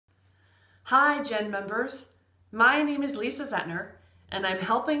Hi Gen members, my name is Lisa Zettner and I'm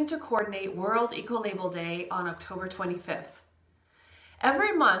helping to coordinate World Ecolabel Day on October 25th.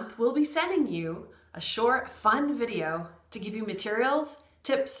 Every month we'll be sending you a short, fun video to give you materials,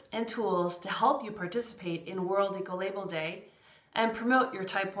 tips, and tools to help you participate in World Ecolabel Day and promote your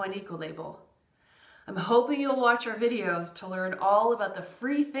Type 1 Ecolabel. I'm hoping you'll watch our videos to learn all about the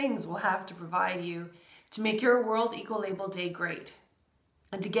free things we'll have to provide you to make your World Ecolabel Day great.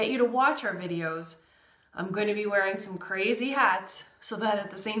 And to get you to watch our videos, I'm going to be wearing some crazy hats so that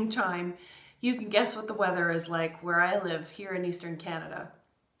at the same time you can guess what the weather is like where I live here in Eastern Canada.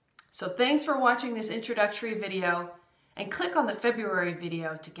 So thanks for watching this introductory video and click on the February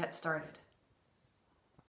video to get started.